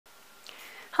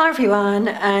Hi everyone,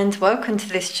 and welcome to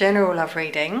this general love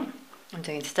reading I'm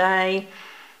doing today.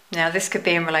 Now this could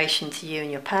be in relation to you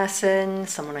and your person,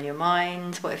 someone on your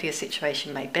mind, whatever your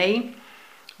situation may be.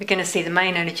 We're going to see the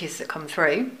main energies that come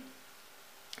through.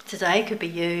 Today could be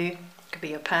you, could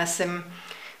be your person.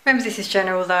 Remember, this is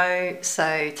general though,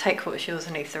 so take what's yours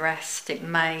and leave the rest. It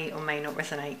may or may not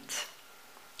resonate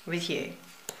with you.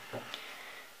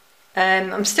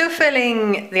 I'm still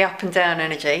feeling the up and down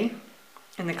energy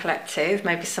in the collective.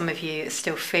 Maybe some of you are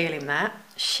still feeling that.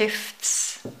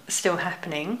 Shifts are still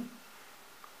happening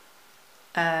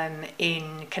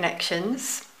in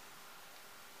connections.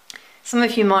 Some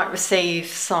of you might receive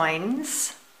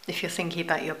signs if you're thinking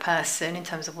about your person in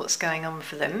terms of what's going on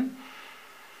for them.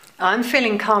 I'm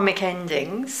feeling karmic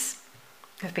endings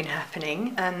have been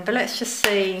happening, but let's just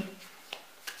see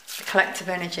the collective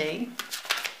energy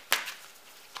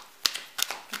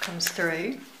that comes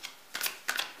through.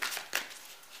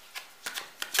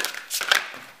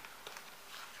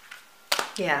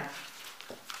 Yeah,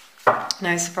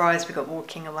 no surprise we got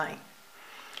walking away,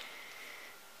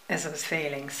 as I was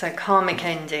feeling. So karmic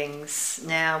endings,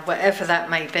 now whatever that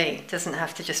may be, doesn't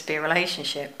have to just be a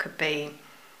relationship, could be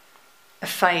a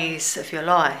phase of your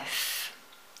life,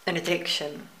 an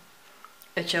addiction,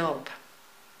 a job,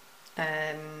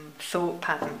 thought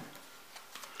pattern,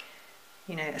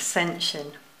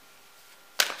 ascension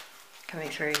coming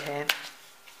through here,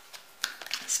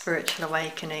 spiritual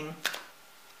awakening.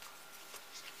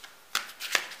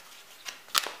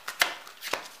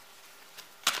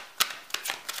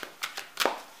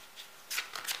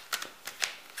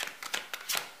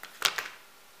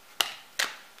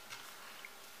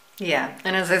 Yeah,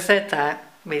 and as I said that,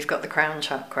 we've got the crown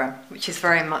chakra, which is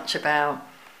very much about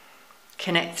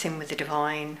connecting with the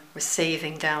divine,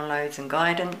 receiving downloads and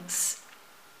guidance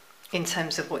in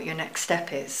terms of what your next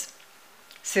step is.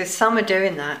 So some are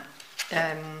doing that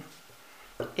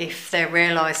if they're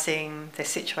realising their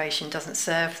situation doesn't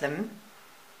serve them.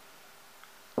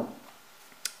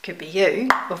 Could be you,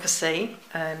 obviously,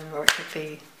 or it could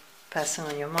be a person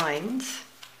on your mind.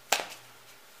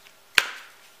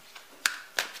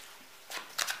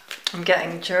 I'm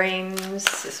getting dreams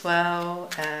as well.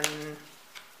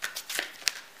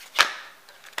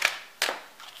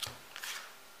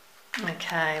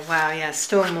 Okay, wow, yeah,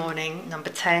 storm warning, number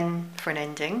 10 for an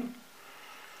ending.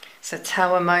 So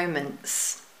tower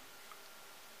moments,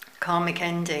 karmic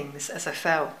endings, as I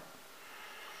felt,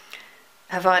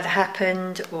 have either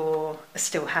happened or are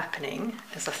still happening,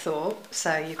 as I thought.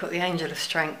 So you've got the angel of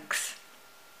strength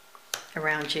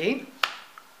around you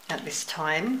at this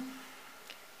time.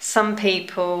 Some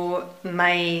people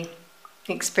may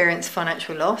experience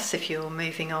financial loss if you're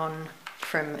moving on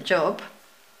from a job.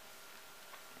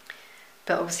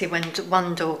 But obviously when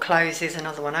one door closes,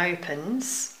 another one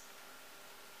opens.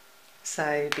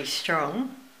 So be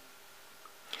strong.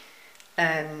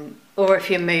 Or if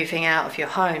you're moving out of your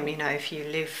home, if you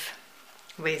live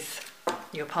with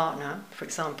your partner, for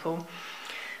example,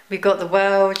 we've got the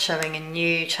world showing a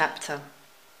new chapter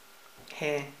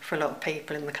here for a lot of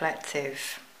people in the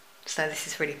collective. So this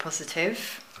is really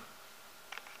positive.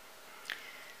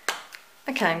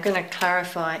 Okay, I'm going to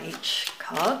clarify each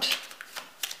card.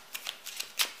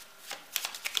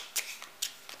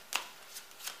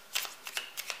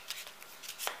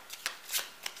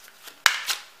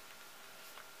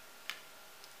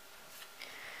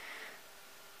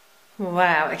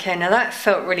 Wow, okay, now that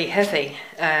felt really heavy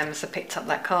as I picked up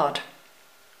that card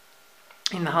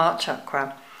in the heart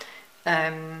chakra.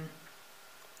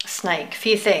 Snake,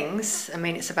 few things. I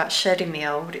mean, it's about shedding the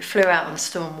old. It flew out on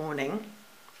storm warning,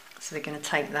 so we're going to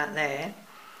take that there.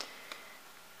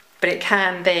 But it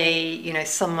can be,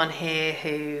 someone here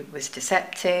who was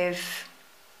deceptive,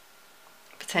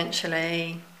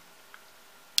 potentially.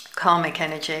 Karmic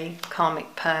energy,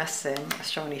 karmic person, I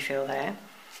strongly feel there.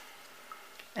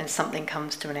 And something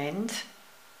comes to an end.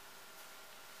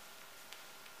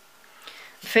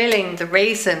 Feeling the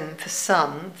reason for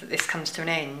some that this comes to an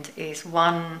end is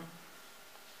one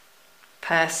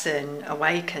person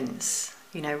awakens,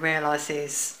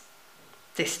 realises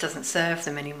this doesn't serve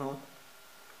them anymore.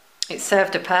 It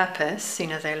served a purpose,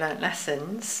 they learnt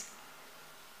lessons.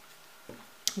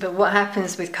 But what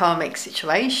happens with karmic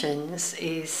situations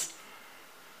is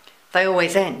they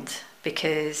always end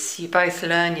because you both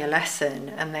learn your lesson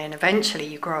and then eventually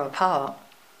you grow apart.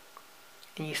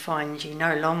 And you find you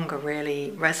no longer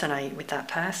really resonate with that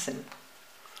person.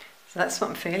 So that's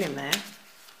what I'm feeling there.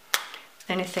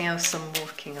 Anything else on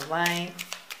walking away?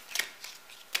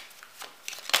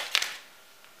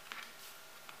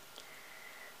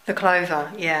 The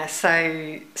clover, yeah,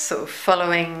 so sort of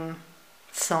following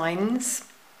signs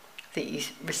that you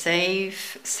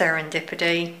receive,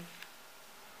 serendipity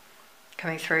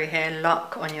coming through here,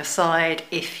 luck on your side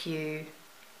if you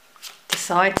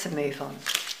decide to move on.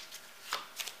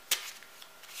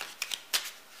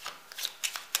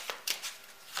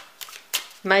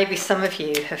 Maybe some of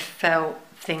you have felt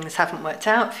things haven't worked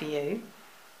out for you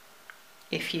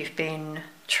if you've been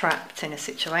trapped in a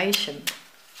situation.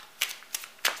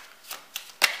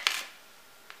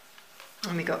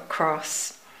 And we got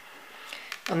cross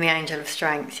on the angel of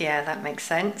strength. Yeah, that makes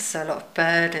sense. So a lot of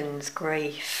burdens,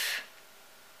 grief,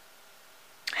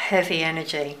 heavy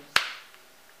energy.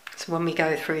 So when we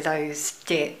go through those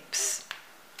dips,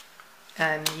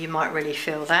 you might really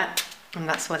feel that. And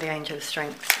that's why the angel of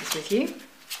strength is with you.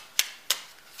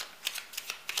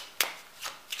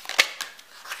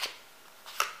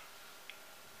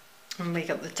 And we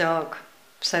got the dog.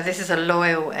 So this is a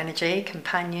loyal energy,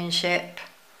 companionship.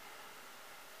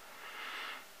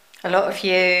 A lot of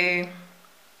you,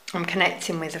 I'm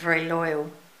connecting with, are very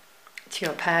loyal to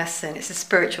your person. It's a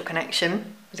spiritual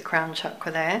connection with the crown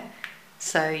chakra there.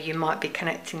 So you might be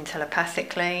connecting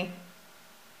telepathically.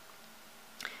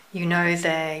 You know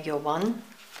they're your one.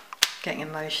 Getting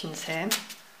emotions here.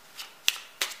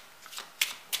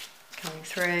 Coming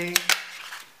through.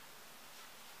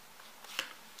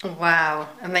 Wow,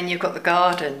 and then you've got the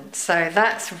garden. So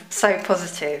that's so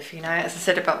positive, you know, as I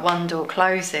said about one door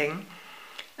closing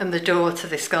and the door to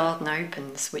this garden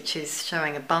opens, which is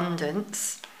showing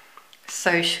abundance,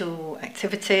 social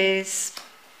activities,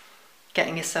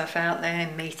 getting yourself out there,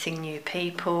 meeting new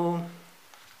people,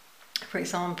 for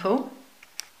example.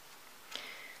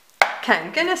 Okay,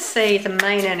 I'm going to see the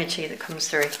main energy that comes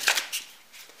through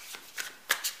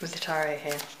with the tarot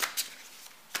here.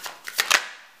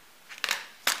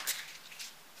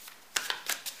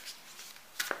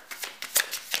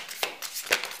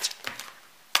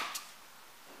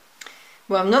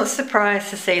 Well, I'm not surprised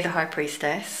to see the High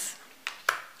Priestess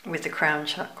with the crown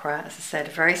chakra. As I said, a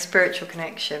very spiritual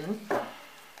connection.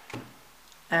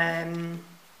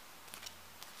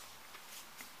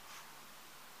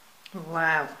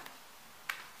 Wow.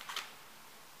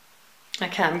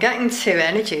 Okay, I'm getting two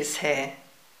energies here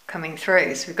coming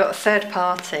through. So we've got a third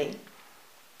party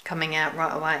coming out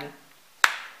right away.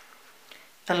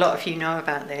 A lot of you know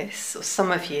about this, or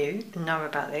some of you know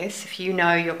about this. If you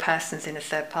know your person's in a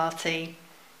third party,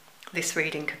 this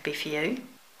reading could be for you.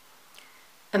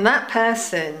 And that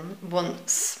person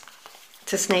wants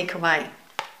to sneak away.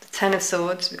 The Ten of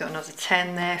Swords, we've got another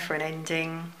 10 there for an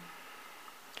ending.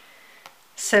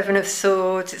 Seven of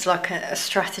Swords, it's like a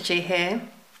strategy here.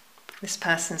 This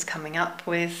person's coming up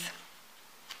with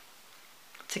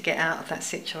to get out of that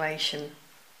situation.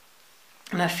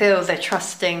 And I feel they're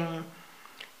trusting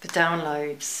the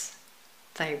downloads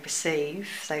they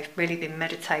receive. They've really been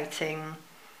meditating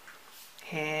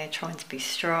here, trying to be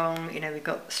strong. You know, we've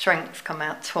got strength come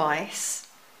out twice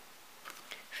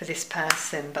for this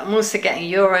person. But I'm also getting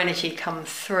your energy come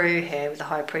through here with the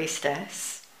High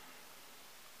Priestess.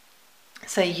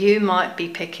 So you might be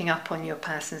picking up on your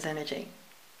person's energy.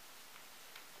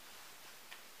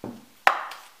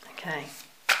 Okay.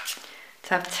 To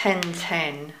have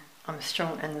 10-10, I'm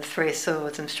strong, and the Three of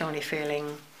Swords, I'm strongly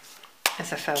feeling,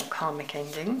 as I felt, karmic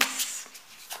endings.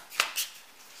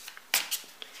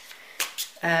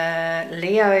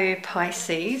 Leo,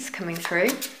 Pisces coming through.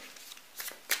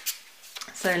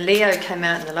 So Leo came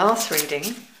out in the last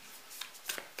reading.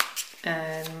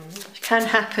 Which can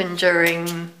happen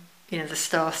during, you know, the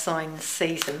star signs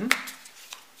season.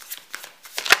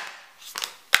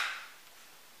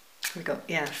 We've got,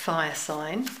 yeah, fire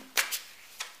sign.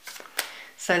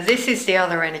 So this is the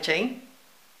other energy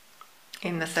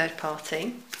in the third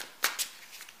party.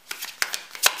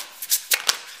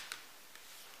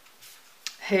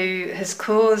 Who has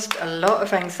caused a lot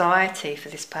of anxiety for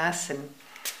this person.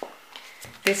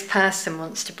 This person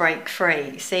wants to break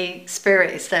free. You see,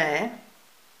 Spirit is there,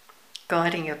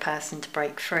 guiding your person to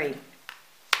break free.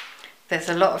 There's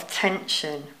a lot of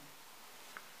tension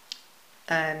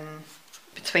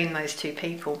between those two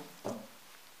people.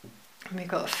 And we've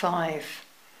got a 5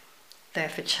 there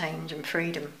for change and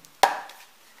freedom. I'm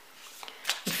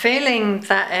feeling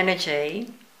that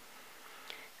energy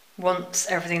wants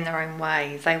everything their own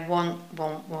way. They want.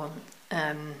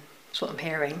 That's what I'm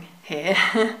hearing here.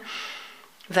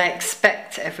 They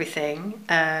expect everything.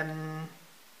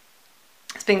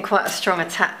 It's been quite a strong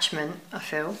attachment, I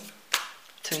feel,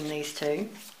 between these two.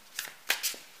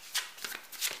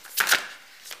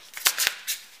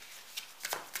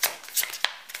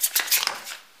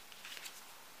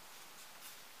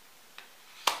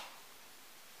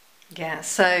 Yeah,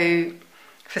 so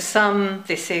for some,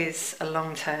 this is a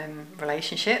long-term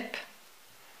relationship.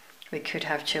 we could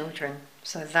have children.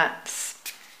 So that's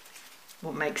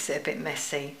what makes it a bit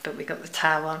messy. But we got the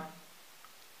Tower,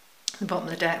 the bottom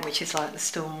of the deck, which is like the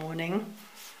storm warning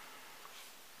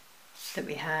that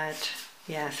we had.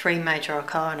 Yeah, 3 major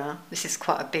arcana. This is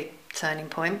quite a big turning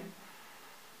point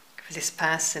for this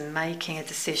person, making a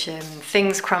decision,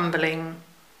 things crumbling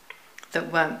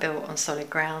that weren't built on solid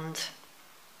ground,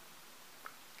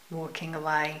 walking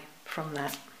away from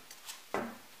that.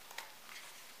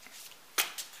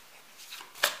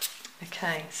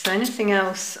 Okay, so anything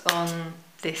else on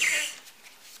this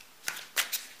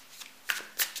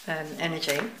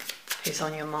energy who's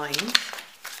on your mind?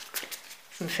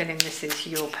 I'm feeling this is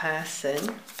your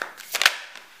person.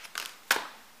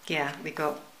 Yeah, we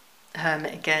got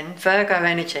Hermit again. Virgo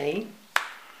energy.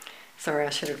 Sorry, I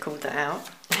should have called that out.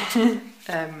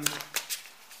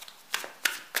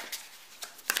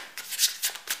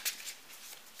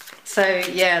 So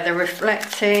yeah, they're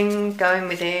reflecting, going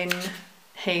within,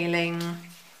 healing,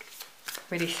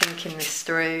 really thinking this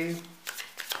through.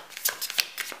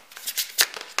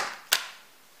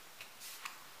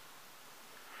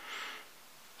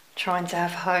 Trying to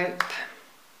have hope,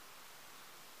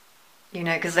 you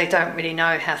know, because they don't really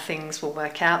know how things will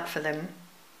work out for them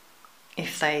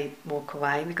if they walk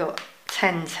away. We've got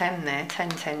 10-10 there,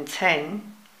 10-10-10.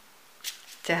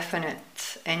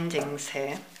 Definite endings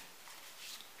here.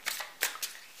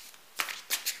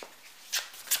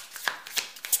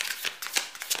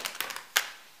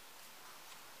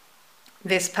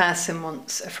 This person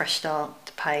wants a fresh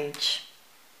start page.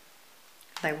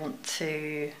 They want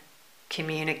to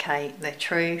communicate their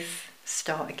truth,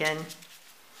 start again.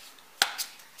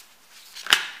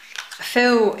 I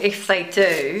feel if they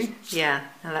do, yeah,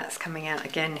 now that's coming out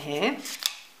again here,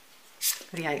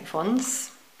 the 8 of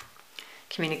Wands.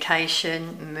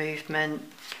 Communication, movement,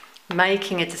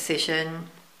 making a decision,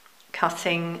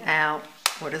 cutting out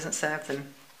what doesn't serve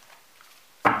them.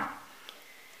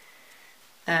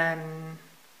 I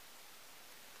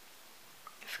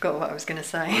forgot what I was going to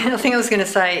say. I think I was going to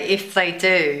say if they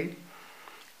do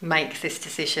make this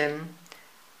decision,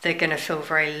 they're going to feel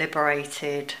very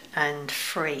liberated and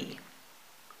free.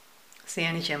 It's the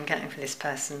energy I'm getting for this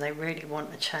person. They really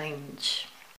want a change.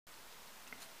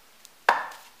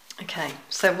 Okay,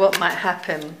 so what might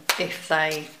happen if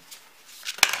they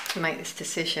make this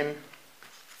decision?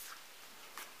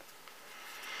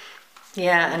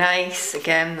 Yeah, an Ace,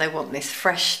 again, they want this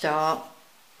fresh start.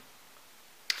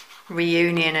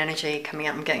 Reunion energy coming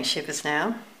up. I'm getting shivers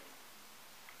now.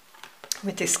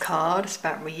 With this card, it's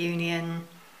about reunion,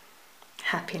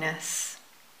 happiness,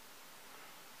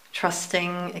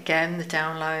 trusting, again, the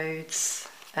downloads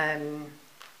that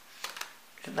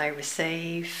they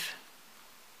receive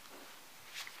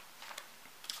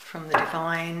from the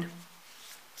divine.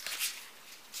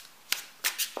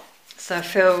 So I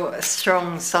feel a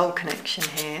strong soul connection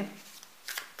here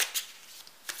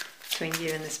between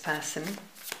you and this person.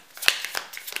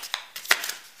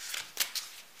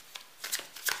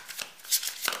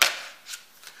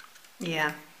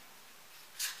 Yeah.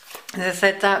 As I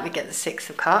said that, we get the 6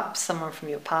 of Cups, someone from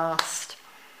your past,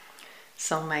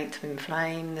 soulmate, twin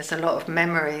flame. There's a lot of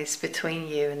memories between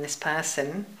you and this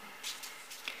person.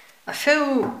 I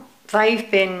feel they've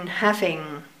been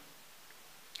having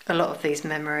a lot of these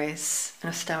memories,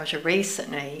 nostalgia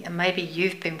recently, and maybe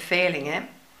you've been feeling it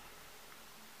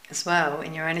as well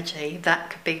in your energy. That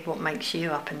could be what makes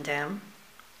you up and down.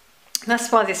 And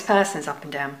that's why this person's up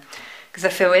and down. Because I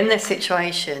feel in their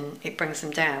situation, it brings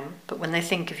them down. But when they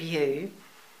think of you,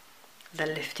 they're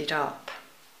lifted up.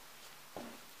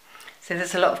 So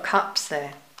there's a lot of cups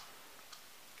there.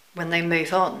 When they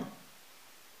move on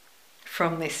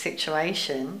from this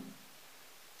situation,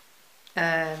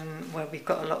 where we've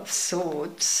got a lot of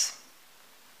swords.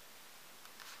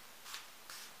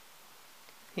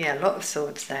 Yeah, a lot of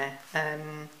swords there.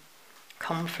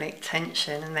 Conflict,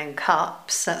 tension, and then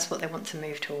cups. That's what they want to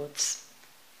move towards.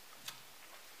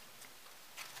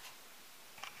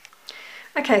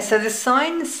 Okay, so the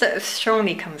signs that have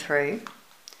strongly come through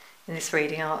in this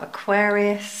reading are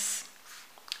Aquarius,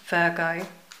 Virgo,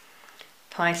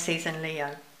 Pisces and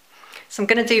Leo. So I'm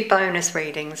going to do bonus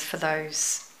readings for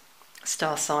those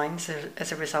star signs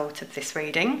as a result of this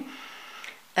reading.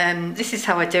 This is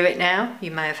how I do it now.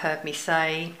 You may have heard me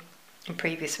say in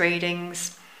previous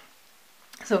readings.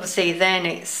 So obviously then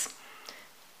it's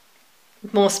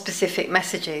more specific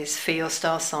messages for your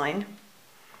star sign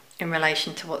in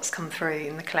relation to what's come through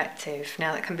in the collective.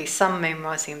 Now that can be Sun, Moon,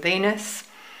 Rising and Venus,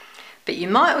 but you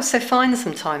might also find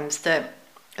sometimes that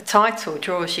a title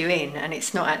draws you in and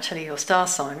it's not actually your star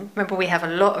sign. Remember, we have a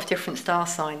lot of different star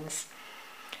signs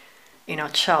in our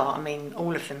chart. I mean,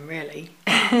 all of them really.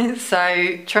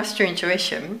 So trust your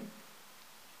intuition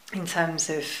in terms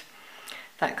of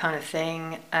that kind of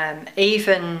thing.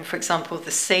 Even, for example,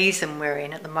 the season we're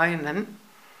in at the moment,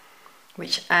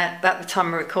 which at the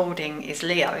time of recording is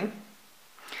Leo,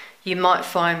 you might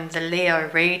find the Leo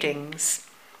readings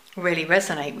really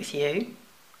resonate with you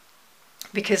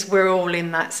because we're all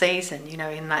in that season, you know,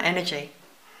 in that energy.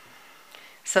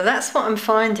 So that's what I'm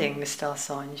finding with star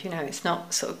signs, you know, it's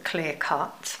not sort of clear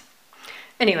cut.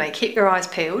 Anyway, keep your eyes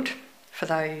peeled for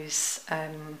those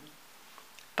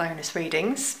bonus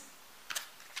readings.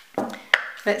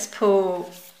 Let's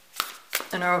pull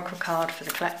an oracle card for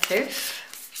the collective.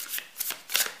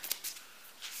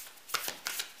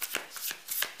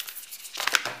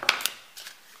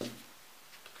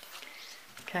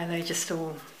 Okay, they just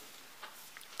all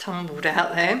tumbled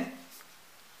out there.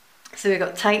 So we've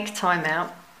got take time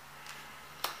out.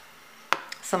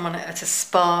 Someone at a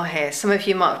spa here. Some of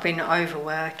you might have been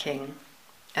overworking.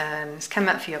 It's come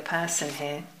out for your person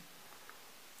here.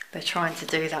 They're trying to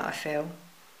do that, I feel.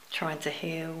 Trying to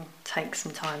heal, take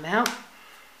some time out.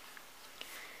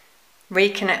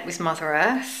 Reconnect with Mother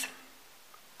Earth.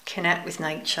 Connect with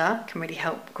nature. Can really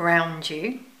help ground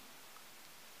you,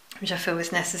 which I feel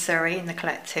is necessary in the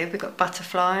collective. We've got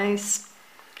butterflies,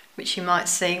 which you might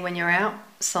see when you're out.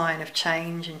 Sign of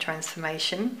change and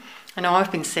transformation. I know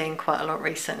I've been seeing quite a lot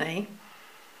recently.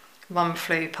 One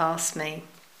flew past me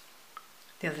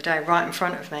the other day, right in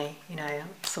front of me. You know, I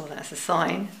saw that as a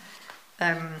sign.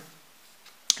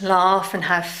 Laugh and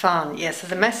have fun. Yeah, so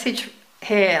the message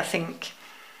here, I think,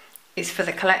 is for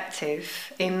the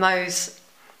collective. In those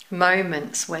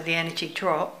moments where the energy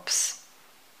drops,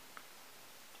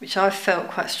 which I felt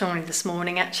quite strongly this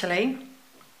morning actually,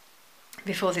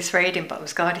 before this reading, but I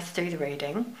was guided to do the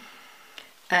reading.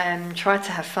 Try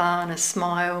to have fun and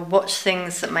smile, watch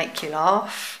things that make you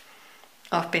laugh.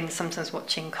 I've been sometimes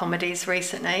watching comedies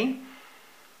recently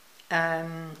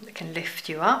that can lift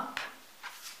you up.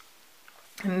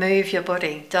 And move your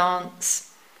body,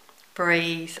 dance,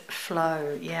 breathe,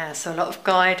 flow. Yeah, so a lot of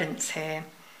guidance here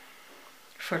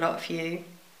for a lot of you.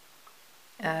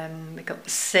 We've got the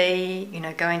sea, you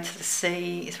know, going to the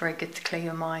sea is very good to clear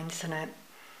your mind, isn't it?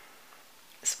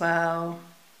 As well.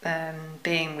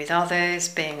 Being with others,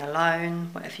 being alone,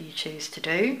 whatever you choose to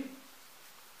do.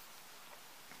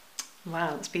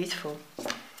 Wow, it's beautiful.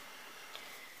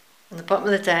 On the bottom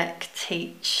of the deck,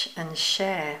 teach and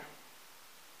share.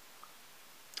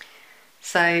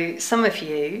 So some of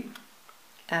you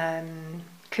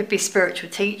could be spiritual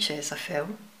teachers, I feel,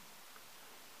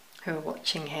 who are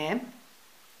watching here.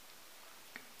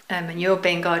 And you're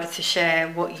being guided to share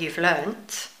what you've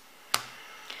learnt.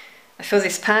 I feel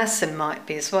this person might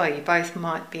be as well. You both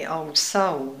might be old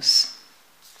souls,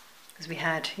 because we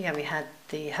had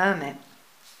the Hermit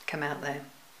come out there.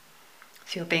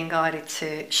 So you're being guided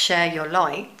to share your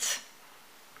light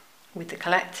with the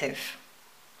collective.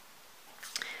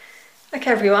 Okay,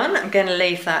 everyone, I'm going to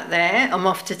leave that there. I'm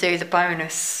off to do the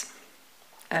bonus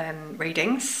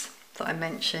readings that I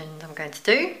mentioned I'm going to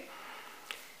do.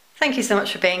 Thank you so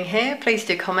much for being here. Please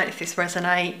do comment if this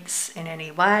resonates in any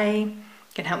way.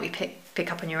 It can help me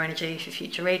pick up on your energy for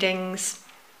future readings.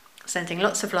 Sending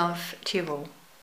lots of love to you all.